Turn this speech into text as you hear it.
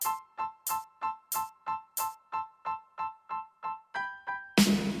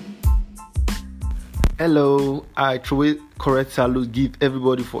Hello, I throw correct salute, give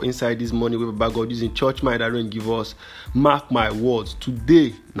everybody for inside this morning with Baba God using church mind that don't give us. Mark my words,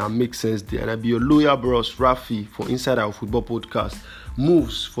 today now make sense day, and I be your loyal bros Rafi for inside our football podcast.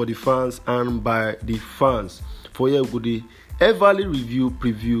 Moves for the fans and by the fans. For here we go everly review,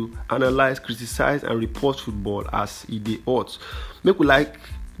 preview, analyze, criticize, and report football as it dey hot. Make we like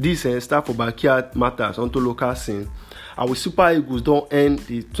this start for backyard matters onto local scene. Our Super Eagles don't end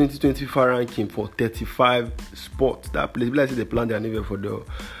the 2020 FIFA ranking for 35 spots. That place, like they plan their name for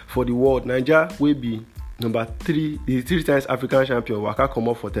the world. Nigeria will be number 3, the 3 times African champion. Waka come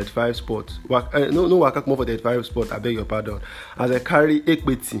up for 35 spots. Waka come up for 35 spots. I beg your pardon. As I carry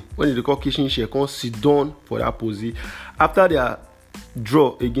Ekpeti when the call kitchen share come sit down for that position after their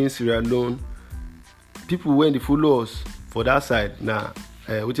draw against Sierra Leone. People when they follow us for that side now.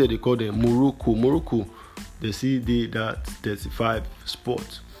 What they call them Morocco. They see that 35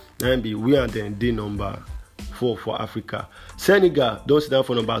 spots. And we are then day number 4 for Africa. Senegal don't sit down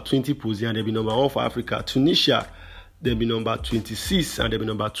for number 20 position and they be number 1 for Africa. Tunisia they be number 26 and they be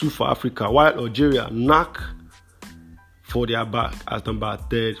number 2 for Africa. While Algeria knock for their back as number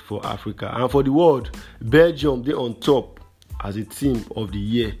 3 for Africa. And for the world, Belgium they on top as a team of the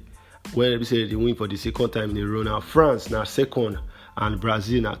year. When we say they win for the second time in a row. Now France now second and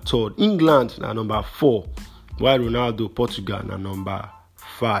Brazil now third. England now number 4. While Ronaldo, Portugal na number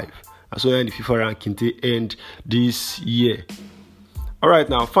 5. And so then the FIFA ranking they end this year. Alright,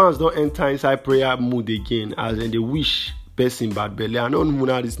 now fans don't enter inside prayer mood again as in they wish person bad belly. I don't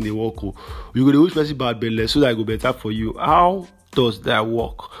know how this in the work. You go to wish person bad belly so that it go better for you. How does that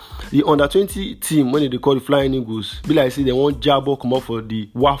work? The under 20 team, when they call the Flying Eagles, be like say they want Jabo come up for the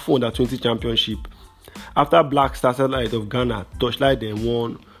WAFU under 20 championship. After Black Star Satellite of Ghana, Torchlight then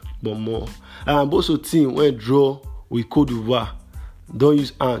won. But more. And also team when draw with Cote d'Ivoire don't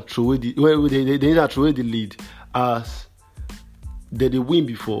use and throw away they need to throw away the lead as they win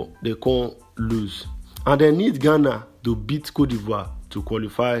before they can't lose. And they need Ghana to beat Cote d'Ivoire to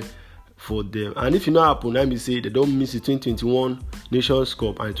qualify for them. And if you know happen, let me say they don't miss the 2021 Nations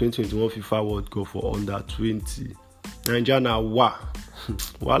Cup and 2021 FIFA World Cup for under 20. Nigeria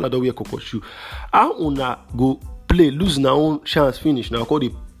Wala don't wear cocoa shoe. How una go play lose now own chance finish now call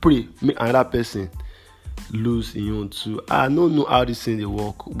the pray make another person lose in your own too. I don't know how this thing they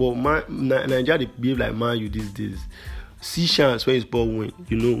work, but Nigeria they behave like Man U these days. See chance when it's ball win,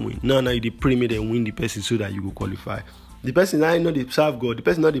 you know win. Now you they pray me they win the person so that you go qualify. The person now know they serve God. The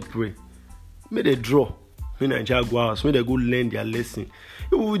person not they pray. May they draw. When Nigeria go out, when they go learn their lesson.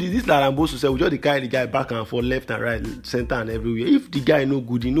 This Larambo say we just carry the guy back and forth, left and right, center and everywhere. If the guy no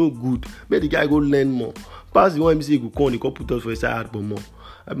good, he no good. Make the guy go learn more. Pass the one MC go come, he go put us for his side but more.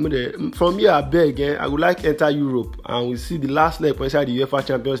 From here I beg, I would like enter Europe and we see the last leg inside the UEFA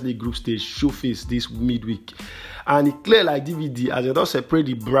Champions League group stage show face this midweek. And it clear like DVD as they don't separate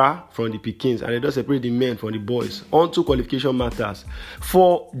the bra from the pickings and they don't separate the men from the boys. Onto qualification matters.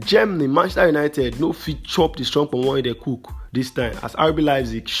 For Germany, Manchester United no fit chop the strong from one they cook this time as RB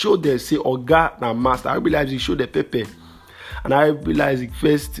Leipzig show them say Oga na master. RB Leipzig show the pepper and RB Leipzig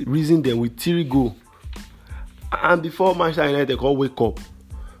first reason them with 3 goals. And before Manchester United can wake up,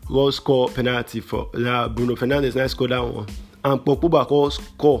 go score penalty for Bruno Fernandes. Now score that one, and Pogba go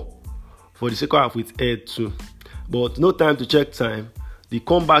score for the second half with head too. But no time to check time. The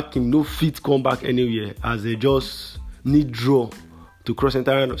comeback king no fit come back anywhere as they just need draw to cross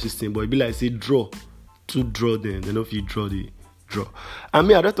entire line of system. But it be like say draw to draw them. They no fit draw the draw. I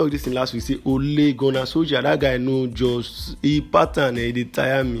mean I don't talk this thing last week. Say Ole Gunnar Solskjaer, that guy no just a pattern. They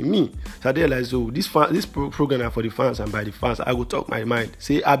tire me. So I like so this program are for the fans and by the fans. I go talk my mind.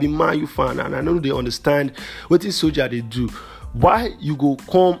 Say I be Man U fan and I know they understand what is Solskjaer they do. Why you go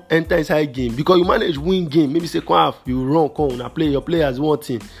come enter inside game? Because you manage win game. Maybe say come half you run come and play your players one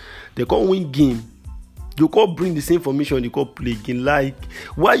thing. They come win game. You can't bring the same formation you can't play again. Like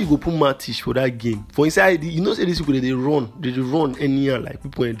why you go put Matic for that game? For inside you know say these people they run anyhow like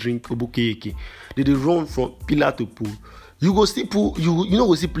people and drink obokeke. They run from pillar to pole. You go still pull you know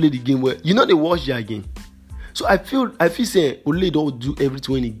go still play the game where you know they watch their game. So I feel saying Ole don't do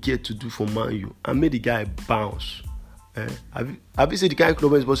everything when he get to do for Man U and make the guy bounce. Have you seen the kind of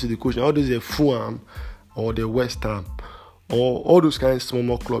club is supposed to the coach? All those are Fulham or the West Ham or all those kind of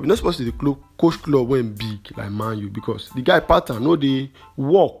small clubs. You're not supposed to the coach club when big like Man U because the guy pattern no they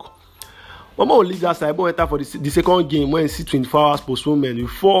work. One more leave that side. Enter for the second game when see 24 hours postponement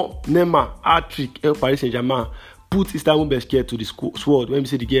before Neymar hat-trick help Paris Saint-Germain put Istanbul Beskid to the sword when we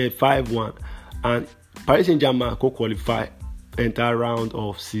say they get 5-1 and Paris Saint-Germain could qualify enter round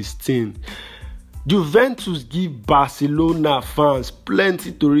of 16. Juventus give Barcelona fans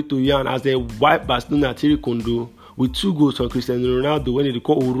plenty tori to yarn as they wipe Barcelona Thierry Kondo with 2 goals from Cristiano Ronaldo when they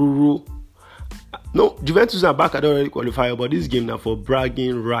call Oruru. No, Juventus are back. I don't already qualify, but this game now for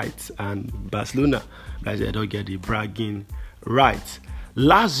bragging rights, and Barcelona, guys, they don't get the bragging rights.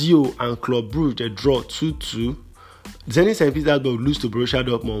 Lazio and Club Brugge they draw 2-2. Zenit St. Petersburg lose to Borussia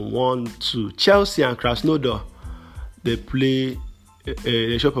Dortmund 1-2. Chelsea and Krasnodar they play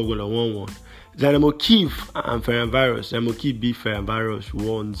the shop of goal 1-1. Dynamo Kiev and Ferencváros. Dynamo Kiev beat Ferencváros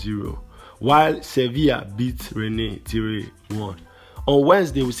 1-0, while Sevilla beat Rennes 3-1. On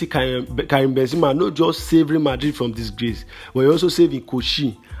Wednesday, we see Karim Benzema not just saving Madrid from disgrace, but he also saving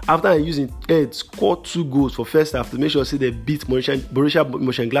Kochi after using head scored 2 goals for first half to make sure they beat Borussia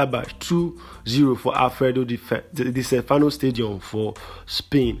Mönchengladbach 2-0 for Alfredo Di Stefano Stadium for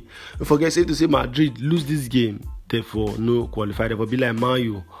Spain. Don't forget to say Madrid lose this game, therefore no qualified. Therefore be like Man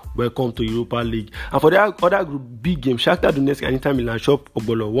U, welcome to Europa League. And for the other group big game, Shakhtar Donetsk and Inter Milan shop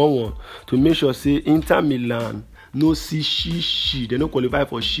Ogbolo 1-1 to make sure say Inter Milan no see shishi. They no qualify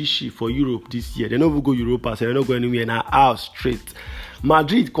for shishi for Europe this year. They no even go Europa, so they no go anywhere. Now out straight.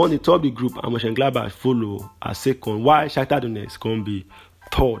 Madrid come the top the group and Mönchengladbach follow as second, while Shakhtar Donetsk come be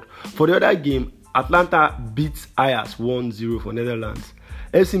third. For the other game, Atlanta beats Ajax 1-0 for Netherlands.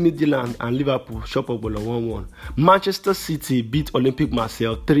 AC Midland and Liverpool shop up 1-1. Manchester City beat Olympique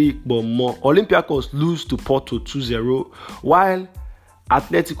Marseille 3 but more. Olympiacos lose to Porto 2-0, while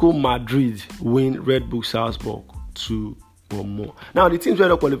Atletico Madrid win Red Bull Salzburg 2 or more. Now the teams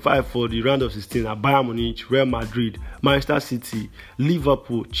that qualify for the round of 16 are Bayern Munich, Real Madrid, Manchester City,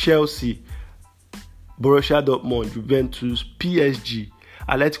 Liverpool, Chelsea, Borussia Dortmund, Juventus, PSG,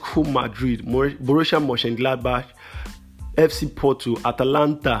 Atletico Madrid, Borussia Mönchengladbach, FC Porto,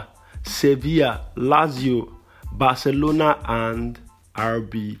 Atalanta, Sevilla, Lazio, Barcelona, and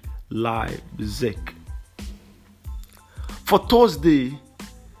RB Leipzig. For Thursday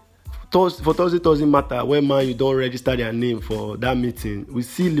doesn't matter when man you don't register their name for that meeting. We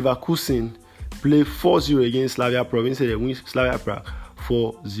see Leverkusen play 4-0 against Slavia Prague. Instead they win Slavia Prague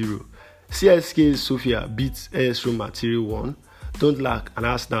 4-0. CSKA Sofia beats AS Roma 3-1. Don't lack and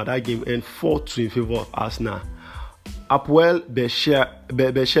Arsenal. That game end 4-2 in favor of Arsenal. Apoel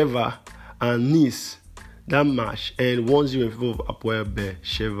Beersheva and Nice. That match end 1-0 in favor of Apoel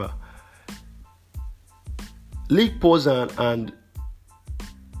Beersheva. Lech Poznan and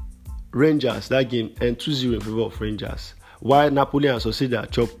Rangers, that game end 2-0 in favor of Rangers. While Napoli and Sociedad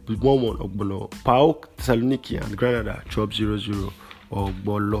chop 1-1 Ogbolo. PAOK Thessaloniki and Granada chop 0-0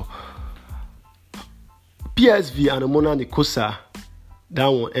 Ogbolo. PSV and Omonia Nicosia, that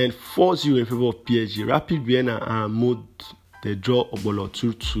one end 4-0 in favor of PSG. Rapid Vienna and Mod they draw Ogbolo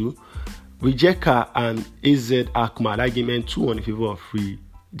 2-2. Rijeka and AZ Alkmaar, that game end 2-1 in favor of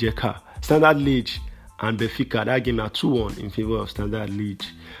Rijeka. Standard Liège and Benfica, that game are 2-1 in favor of Standard Liège.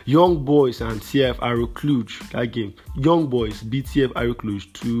 Young Boys and CF Aero Cluj, that game. Young Boys beat CF Aero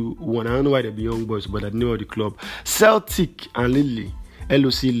Cluj 2-1. I don't know why they be Young Boys, but that's the name of the club. Celtic and Lille,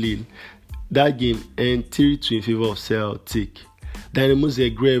 LOC Lille, that game end 3-2 in favor of Celtic. Dynamo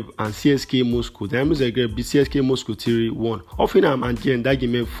Zagreb and CSKA Moscow. Dynamo Zagreb beat CSKA Moscow 3-1. Hoffenheim and Genk, that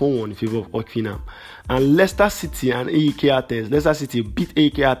game end 4-1 in favor of Hoffenheim. And Leicester City and AEK Athens. Leicester City beat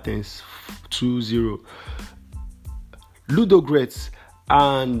AEK Athens 2-0. Ludogorets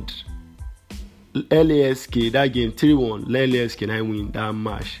and LASK, that game 3-1. LASK 9 win that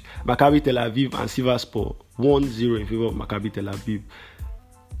match. Maccabi Tel Aviv and Sivasspor 1-0 in favor of Maccabi Tel Aviv.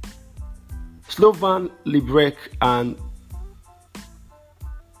 Slovan Liberec and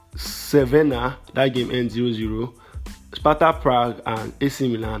Cervena, that game ends 0-0. Sparta Prague and AC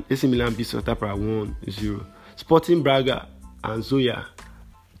Milan. AC Milan beat Sparta Prague 1-0. Sporting Braga and Zoya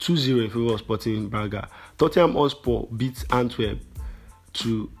 2-0 in favor of Sporting Braga. Tottenham Hotspur beats Antwerp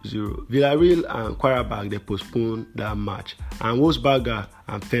 2-0. Villarreal and Qarabağ they postponed that match. And Wolfsberger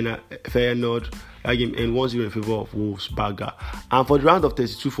and Feyenoord, that game end 1-0 in favor of Wolfsberger. And for the round of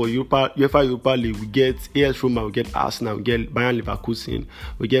 32 for UEFA Europa League, we get AS Roma, we get Arsenal, we get Bayern Leverkusen,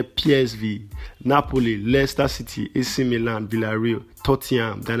 we get PSV, Napoli, Leicester City, AC Milan, Villarreal,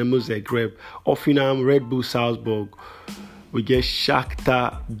 Tottenham, Dynamo Zagreb, Hoffenheim, Red Bull Salzburg. We get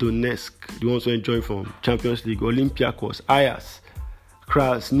Shakhtar Donetsk, the ones who enjoy from Champions League, Olympiacos, Ajax,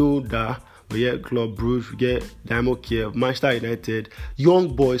 Krasnodar, we get Club Brugge, we get Dynamo Kiev, Manchester United,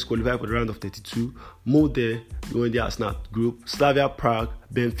 Young Boys qualify for the round of 32, Molde, we win the Arsenal group, Slavia Prague,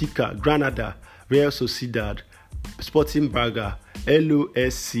 Benfica, Granada, Real Sociedad, Sporting Braga,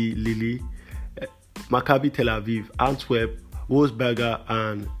 LOSC Lille, Maccabi Tel Aviv, Antwerp, Wolfsberger,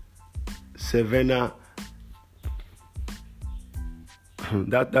 and Cervena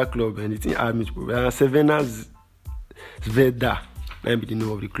that club and it's in Army. Sevena Zveda, that be the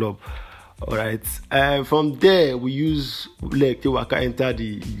name of the club. Alright. From there we use Lech Waka enter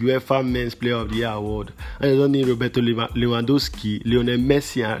the UEFA Men's Player of the Year award. And there's only Roberto Lewandowski, Lionel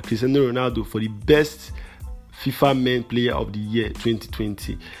Messi, and Cristiano Ronaldo for the best FIFA Men Player of the Year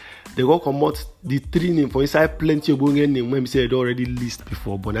 2020. They go come out the 3 names for inside plenty of Bulgarian names when we say they already list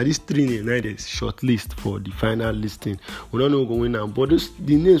before, but now these 3 names now there's short list for the final listing. We don't know who going now, but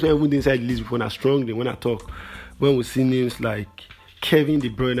the names when we put inside the list before are strong. When I talk, when we see names like Kevin De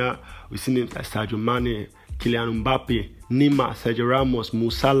Bruyne, we see names like Sadio Mane, Kylian Mbappe, Neymar, Sergio Ramos, Mo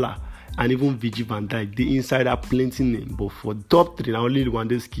Salah, and even Virgil van Dijk. The inside are plenty names, but for top 3 now only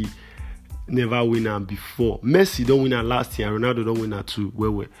Lewandowski never winner before. Messi don't win last year, Ronaldo don't win too.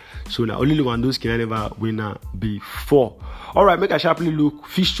 Well. So now only Lewandowski never winner before. Alright, make a sharply look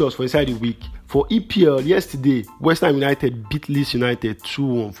fixtures for inside the week. For EPL, yesterday, West Ham United beat Leeds United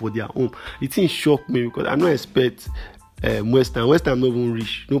 2-1 for their home. The thing shocked me because I don't expect West Ham not even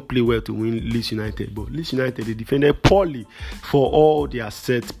reach, don't play well to win Leeds United, but Leeds United they defended poorly for all their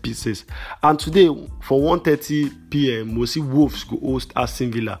set pieces. And today, for 1:30 p.m, we'll see Wolves go host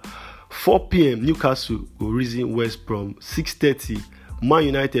Aston Villa. 4 p.m, Newcastle go reason West Brom. 6:30, Man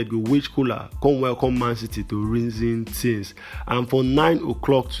United go wage cooler, come welcome Man City to reason things. And for 9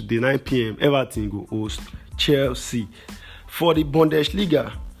 o'clock today, 9 p.m, Everton go host Chelsea. For the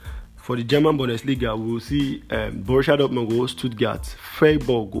Bundesliga, for the German Bundesliga, we will see Borussia Dortmund go host Stuttgart.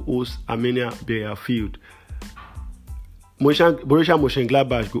 Freiburg go host Arminia Bielefeld. Borussia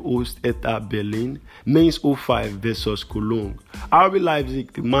Mönchengladbach go host Hertha Berlin. Mainz 05 versus Cologne. RB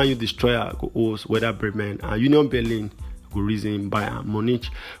Leipzig, the Man U destroyer, go host Werder Bremen, and Union Berlin go reason Bayern Munich.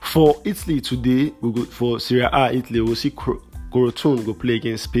 For Italy today, we go for Serie A Italy. We'll see Crotone go play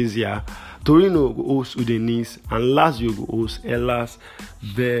against Spezia. Torino go host Udinese, and Lazio go host Hellas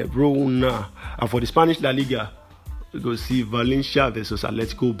Verona. And for the Spanish La Liga, we go see Valencia versus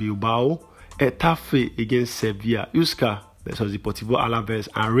Atletico Bilbao, Getafe against Sevilla, Huesca versus Deportivo Alaves,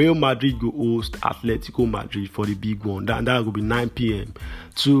 and Real Madrid go host Atletico Madrid for the big one. That will be 9 p.m.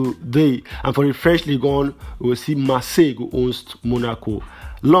 today. And for the French Ligue 1, we will see Marseille go host Monaco.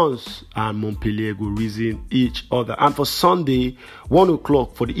 Lens and Montpellier go reason each other. And for Sunday, 1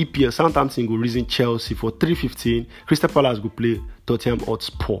 o'clock for the EPL, Southampton go reason Chelsea. For 3:15, Crystal Palace go play Tottenham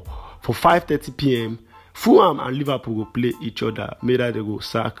Hotspur. For 5:30 p.m, Fulham and Liverpool go play each other. Maybe they go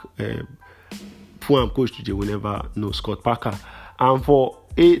sack Fulham coach today will never know, Scott Parker. And for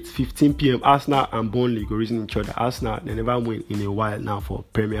 8:15 p.m, Arsenal and Burnley go reason each other. Arsenal, they never win in a while now for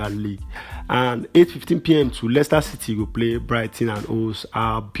Premier League. And 8:15 p.m. to Leicester City go play Brighton and host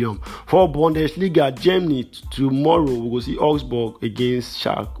Albion. For Bundesliga, Germany, tomorrow we go see Augsburg against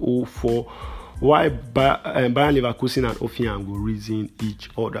Schalke 04. While Bayern Leverkusen and Hoffenheim go reason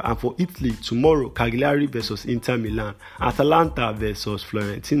each other. And for Italy, tomorrow, Cagliari versus Inter Milan, Atalanta versus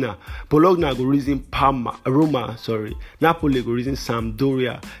Fiorentina, Bologna go reason Roma, Napoli go reason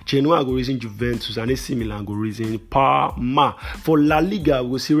Sampdoria, Genoa go reason Juventus, and AC Milan go reason Parma. For La Liga, we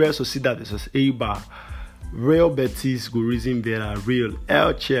go see Real Sociedad versus Eibar, Real Betis go reason Villarreal,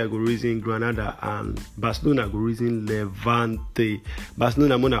 Elche go reason Granada, and Barcelona go reason Levante.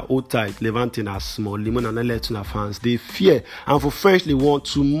 Barcelona mona hold tight, Levante na small, Limon and Letuna fans they fear. And for French League 1,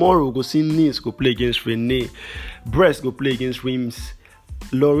 tomorrow we go see Nice go play against Rennes, Brest go play against Reims,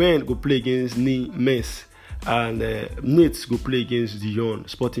 Lorient go play against Nice, and Nice go play against Dijon,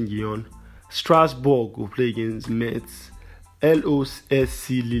 Sporting Dijon. Strasbourg go play against Metz,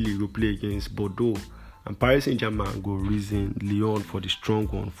 LOSC Lille go play against Bordeaux, and Paris Saint-Germain go reason Lyon for the strong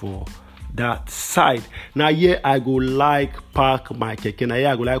one for that side. Now here I go like park my keke. Now here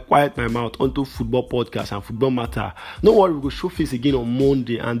I go like quiet my mouth onto football podcast and football matter. No worry, we go show face again on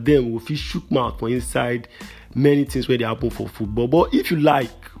Monday, and then we will feel shook mouth for inside many things where they happen for football. But if you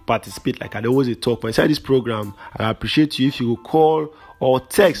like participate, like I always talk for inside this program, I appreciate you if you will call or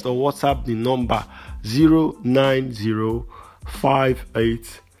text or WhatsApp the number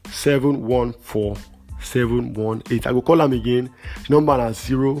 09058714718. I will call them again. The number is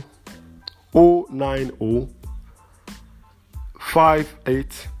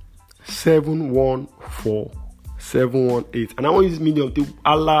 09058714718. And I want this medium to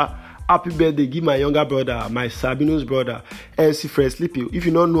Allah happy birthday, give my younger brother, my Sabino's brother, LC Fred Sleepy. If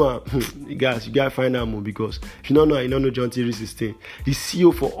you don't know you guys find out more, because if you don't know, you don't know John Terry 16, the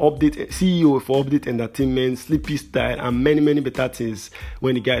CEO for Update Entertainment, Sleepy Style, and many better things.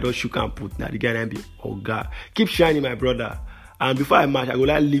 When the guy don't shoot and put, now the guy can be God. Keep shining, my brother. And before I match, I go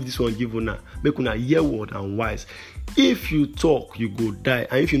like leave this one, give una, make una hear word and wise. If you talk, you go die,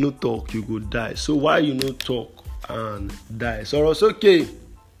 and if you no talk, you go die. So why you no talk? and die. So it's okay.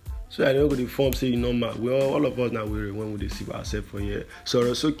 So I don't go to the form say normal. We all of us now we when we deceive ourselves for here. So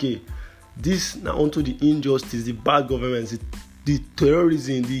it's okay. This now onto the injustice, the bad government, the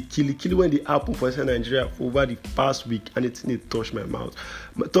terrorism, the killing when they happen for Nigeria for over the past week, and it touch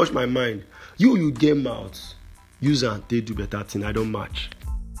my mind. You get mouth. Use and they do better thing. I don't match.